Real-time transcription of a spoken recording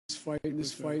fight,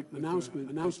 announcement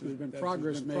has been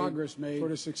progress made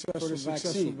toward a successful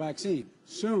vaccine.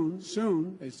 Soon,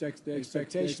 the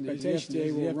expectation is the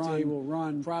FDA will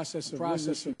run process of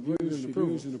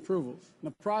reviews and approvals.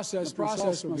 The process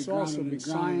must also be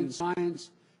grounded in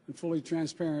science and fully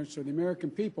transparent, so the American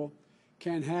people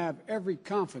can have every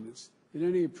confidence that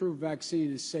any approved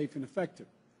vaccine is safe and effective.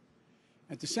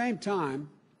 At the same time,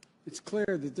 it's clear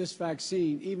that this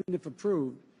vaccine, even if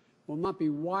approved, will not be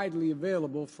widely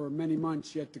available for many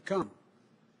months yet to come.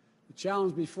 The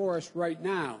challenge before us right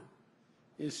now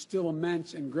is still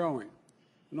immense and growing.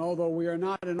 And although we are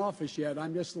not in office yet,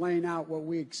 I'm just laying out what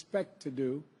we expect to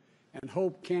do and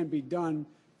hope can be done,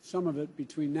 some of it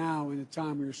between now and the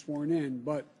time we are sworn in.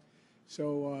 But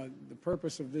so the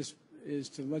purpose of this is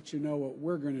to let you know what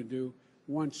we're going to do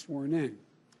once sworn in.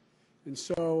 And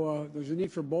so there's a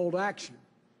need for bold action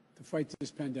to fight this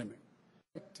pandemic.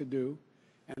 To do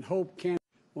and hope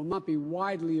will not be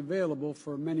widely available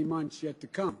for many months yet to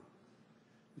come.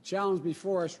 The challenge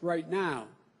before us right now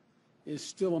is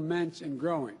still immense and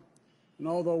growing. And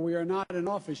although we are not in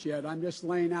office yet, I'm just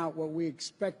laying out what we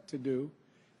expect to do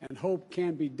and hope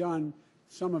can be done,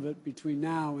 some of it between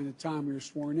now and the time we are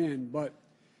sworn in. But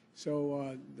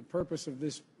so the purpose of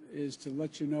this is to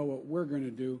let you know what we're going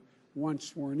to do once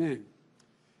sworn in.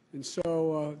 And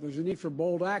so there's a need for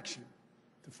bold action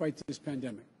to fight this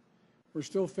pandemic. We're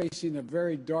still facing a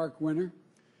very dark winter.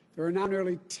 There are now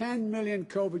nearly 10 million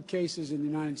COVID cases in the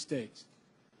United States.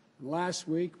 And last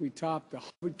week, we topped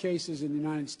 100 cases in the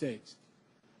United States.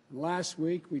 And last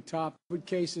week, we topped 100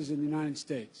 cases in the United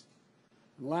States.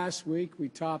 And last week, we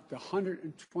topped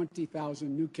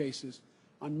 120,000 new cases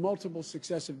on multiple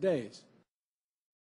successive days.